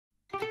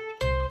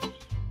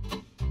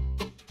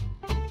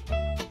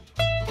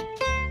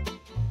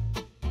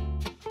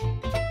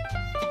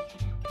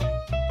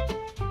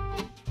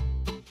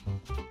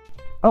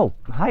Oh,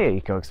 hi,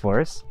 Eco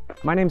Explorers.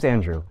 My name's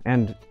Andrew,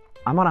 and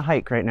I'm on a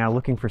hike right now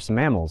looking for some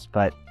mammals,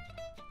 but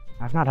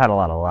I've not had a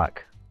lot of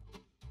luck.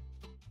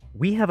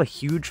 We have a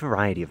huge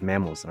variety of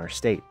mammals in our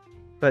state,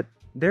 but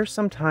they're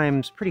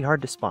sometimes pretty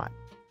hard to spot.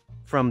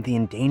 From the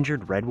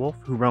endangered red wolf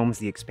who roams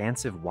the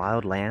expansive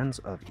wild lands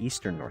of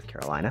eastern North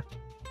Carolina,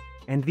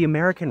 and the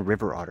American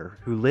river otter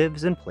who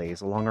lives and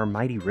plays along our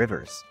mighty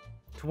rivers,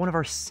 to one of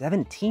our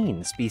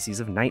 17 species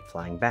of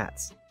night-flying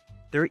bats.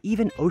 There are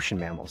even ocean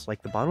mammals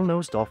like the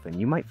bottlenose dolphin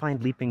you might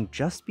find leaping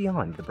just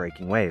beyond the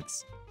breaking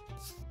waves.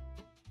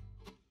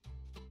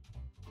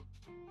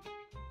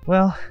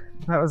 Well,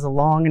 that was a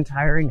long and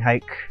tiring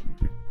hike,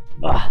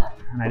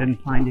 and I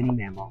didn't find any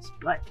mammals,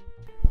 but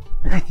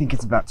I think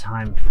it's about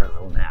time for a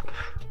little nap.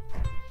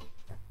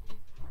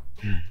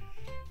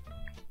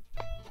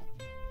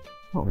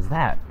 What was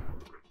that?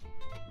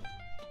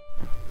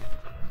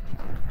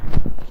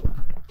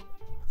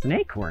 It's an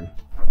acorn.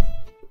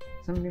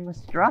 Somebody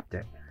must have dropped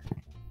it.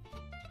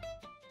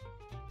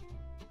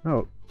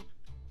 Oh,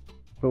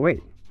 but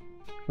wait,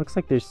 looks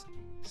like there's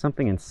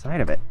something inside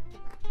of it.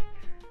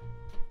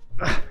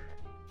 Ugh.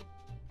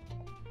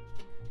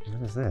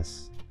 What is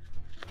this?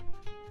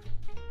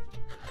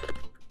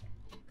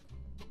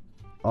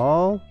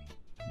 All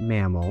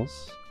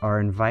mammals are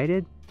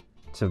invited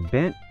to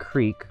Bent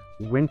Creek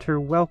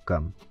Winter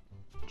Welcome.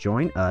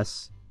 Join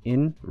us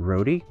in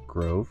Rhodey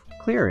Grove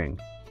Clearing.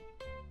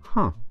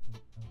 Huh.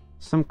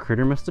 Some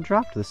critter must have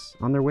dropped this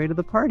on their way to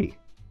the party.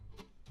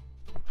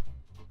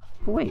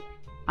 But wait,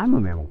 I'm a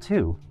mammal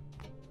too.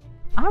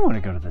 I want to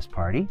go to this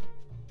party,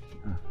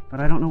 but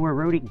I don't know where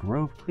Rhodey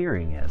Grove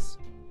Clearing is.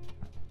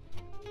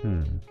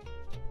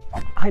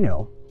 I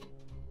know.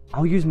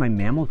 I'll use my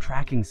mammal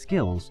tracking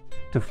skills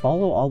to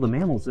follow all the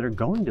mammals that are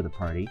going to the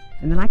party,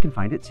 and then I can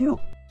find it too.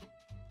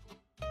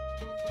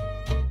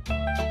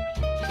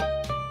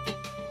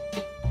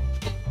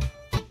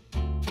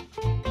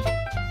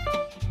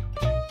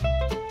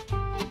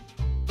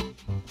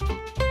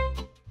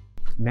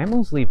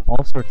 Mammals leave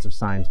all sorts of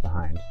signs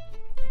behind.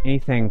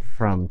 Anything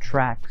from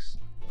tracks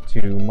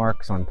to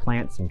marks on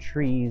plants and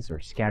trees or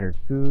scattered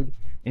food,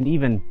 and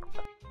even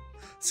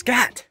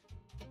scat!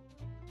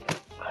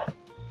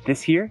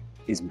 This here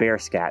is bear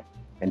scat,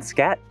 and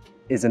scat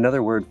is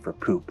another word for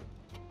poop.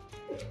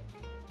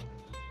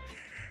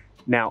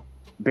 Now,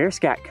 bear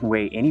scat can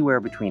weigh anywhere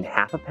between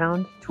half a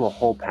pound to a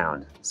whole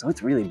pound, so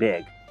it's really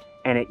big.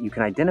 And you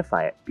can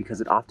identify it because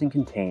it often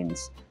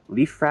contains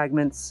leaf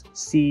fragments,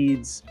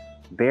 seeds,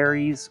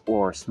 berries,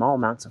 or small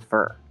amounts of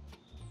fur.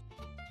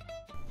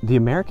 The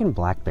American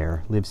black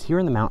bear lives here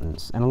in the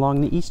mountains and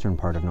along the eastern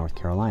part of North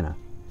Carolina.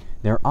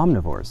 They're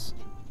omnivores,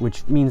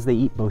 which means they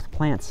eat both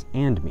plants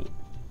and meat.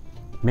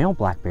 Male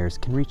black bears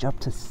can reach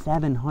up to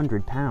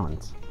 700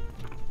 pounds.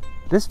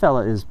 This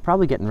fella is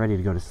probably getting ready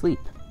to go to sleep.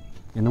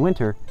 In the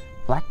winter,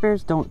 black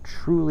bears don't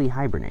truly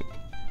hibernate.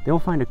 They'll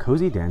find a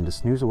cozy den to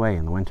snooze away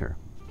in the winter.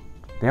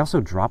 They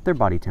also drop their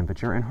body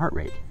temperature and heart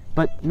rate,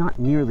 but not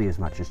nearly as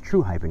much as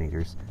true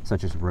hibernators,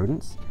 such as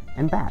rodents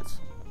and bats.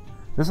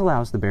 This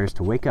allows the bears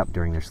to wake up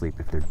during their sleep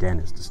if their den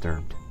is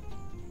disturbed.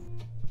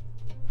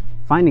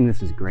 Finding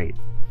this is great.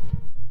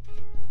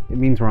 It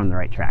means we're on the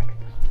right track.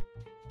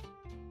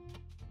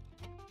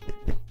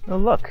 Oh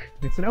look,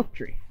 it's an oak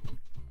tree.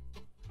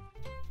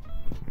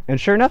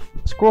 And sure enough,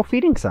 squirrel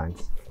feeding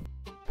signs.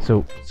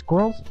 So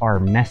squirrels are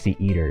messy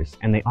eaters,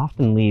 and they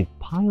often leave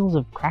piles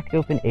of cracked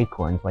open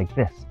acorns like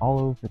this all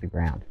over the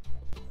ground.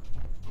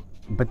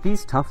 But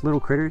these tough little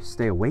critters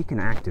stay awake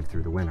and active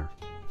through the winter.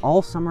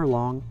 All summer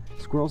long,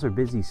 squirrels are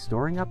busy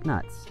storing up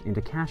nuts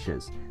into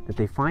caches that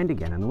they find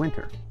again in the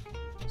winter.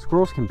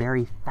 Squirrels can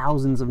bury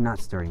thousands of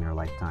nuts during their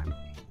lifetime.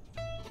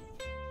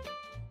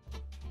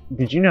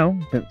 Did you know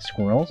that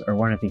squirrels are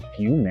one of the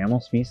few mammal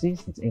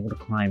species that's able to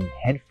climb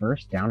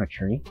headfirst down a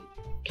tree?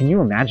 Can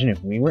you imagine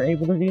if we were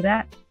able to do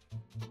that?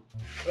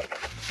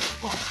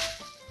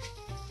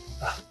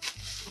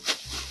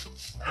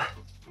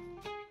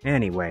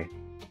 Anyway,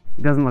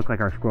 it doesn't look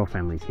like our squirrel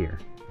family's here,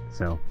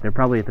 so they're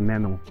probably at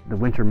the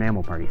winter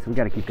mammal party, so we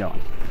gotta keep going.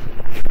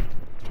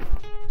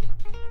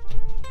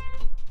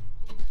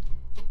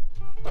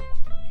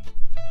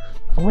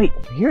 Oh wait,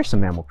 here's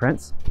some mammal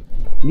prints.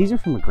 These are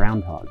from a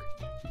groundhog.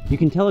 You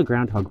can tell a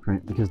groundhog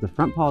print because the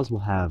front paws will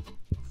have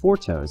 4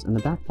 toes and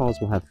the back paws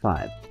will have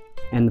 5,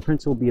 and the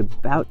prints will be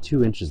about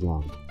 2 inches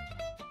long.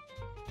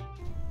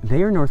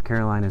 They are North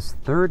Carolina's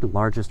 3rd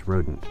largest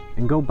rodent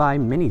and go by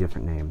many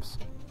different names.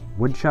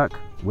 Woodchuck,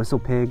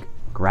 whistlepig,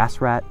 grass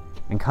rat,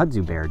 and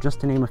kudzu bear,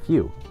 just to name a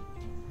few.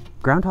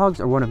 Groundhogs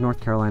are one of North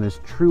Carolina's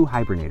true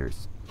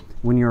hibernators.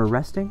 When you're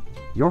resting,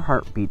 your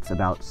heart beats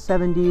about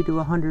 70 to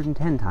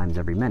 110 times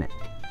every minute.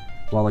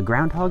 While a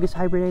groundhog is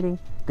hibernating,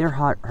 their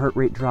heart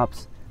rate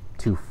drops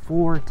to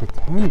 4 to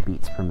 10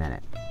 beats per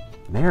minute.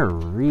 They're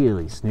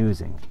really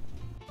snoozing.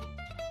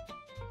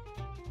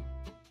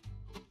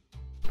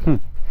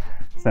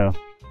 So,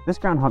 this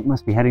groundhog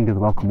must be heading to the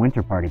welcome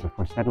winter party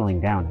before settling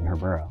down in her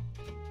burrow.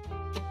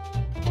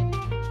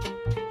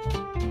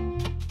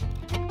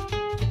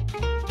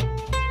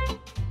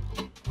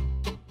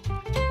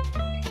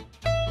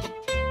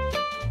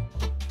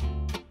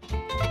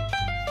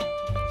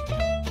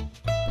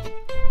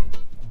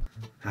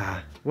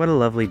 Ah, what a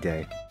lovely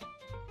day.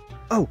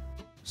 Oh,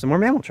 some more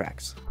mammal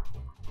tracks.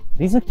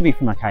 These look to be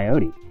from a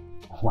coyote.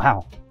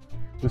 Wow,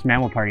 this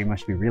mammal party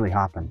must be really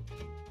hopping.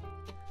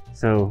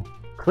 So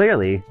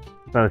clearly,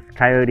 both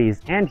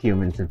coyotes and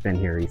humans have been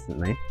here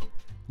recently.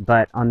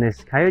 But on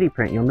this coyote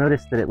print, you'll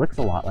notice that it looks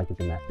a lot like a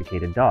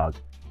domesticated dog.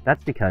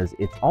 That's because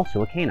it's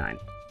also a canine.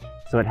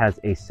 So it has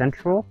a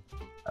central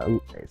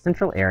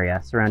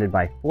area surrounded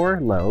by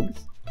 4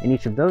 lobes, and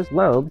each of those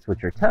lobes,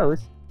 which are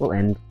toes, will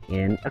end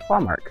in a claw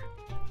mark.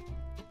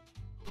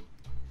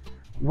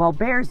 While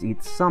bears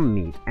eat some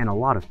meat and a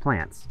lot of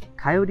plants,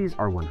 coyotes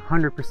are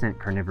 100%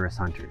 carnivorous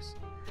hunters.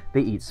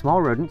 They eat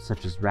small rodents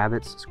such as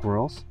rabbits,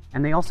 squirrels,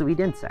 and they also eat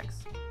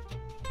insects.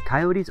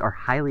 Coyotes are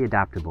highly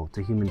adaptable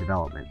to human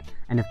development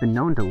and have been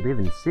known to live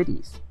in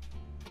cities.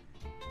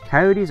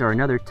 Coyotes are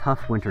another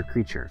tough winter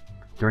creature.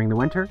 During the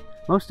winter,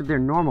 most of their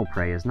normal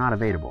prey is not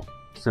available,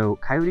 so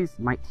coyotes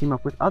might team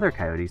up with other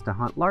coyotes to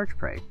hunt large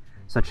prey,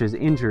 such as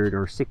injured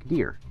or sick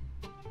deer.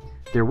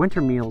 Their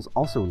winter meals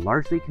also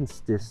largely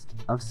consist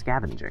of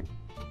scavenging.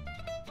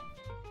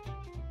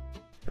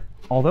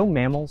 Although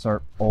mammals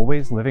are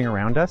always living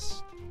around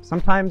us,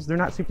 sometimes they're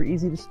not super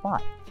easy to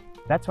spot.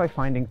 That's why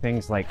finding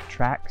things like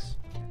tracks,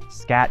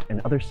 scat,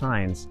 and other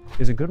signs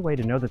is a good way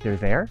to know that they're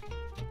there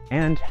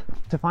and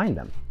to find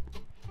them.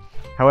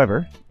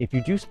 However, if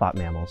you do spot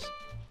mammals,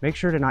 make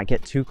sure to not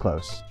get too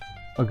close.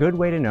 A good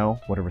way to know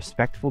what a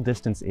respectful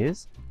distance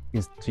is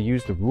to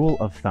use the rule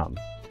of thumb.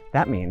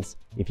 That means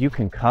if you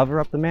can cover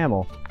up the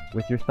mammal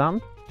with your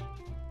thumb,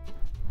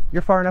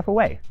 you're far enough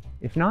away.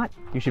 If not,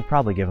 you should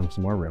probably give them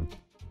some more room.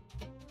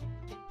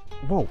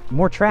 Whoa,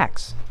 more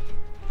tracks.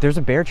 There's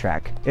a bear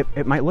track.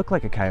 It might look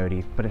like a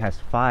coyote, but it has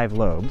 5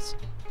 lobes.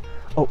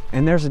 Oh,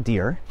 and there's a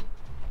deer.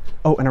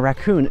 Oh, and a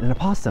raccoon and a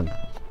possum.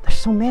 There's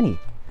so many.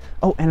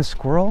 Oh, and a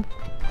squirrel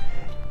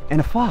and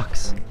a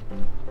fox.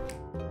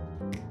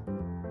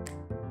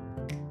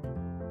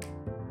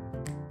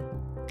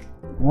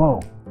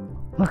 Whoa,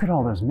 look at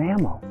all those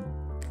mammals.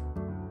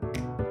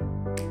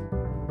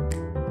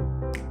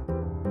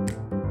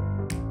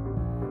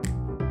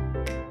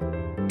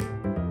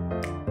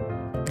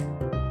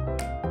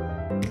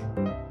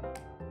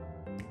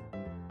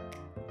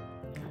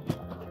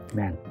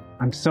 Man,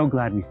 I'm so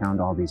glad we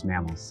found all these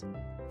mammals.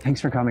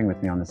 Thanks for coming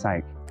with me on this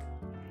hike.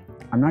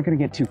 I'm not going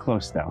to get too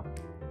close though,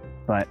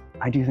 but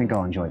I do think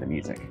I'll enjoy the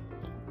music.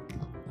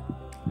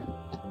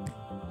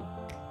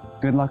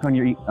 Good luck on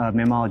your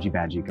Mammalogy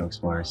badge, Eco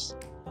Explorers.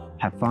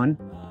 Have fun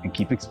and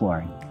keep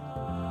exploring.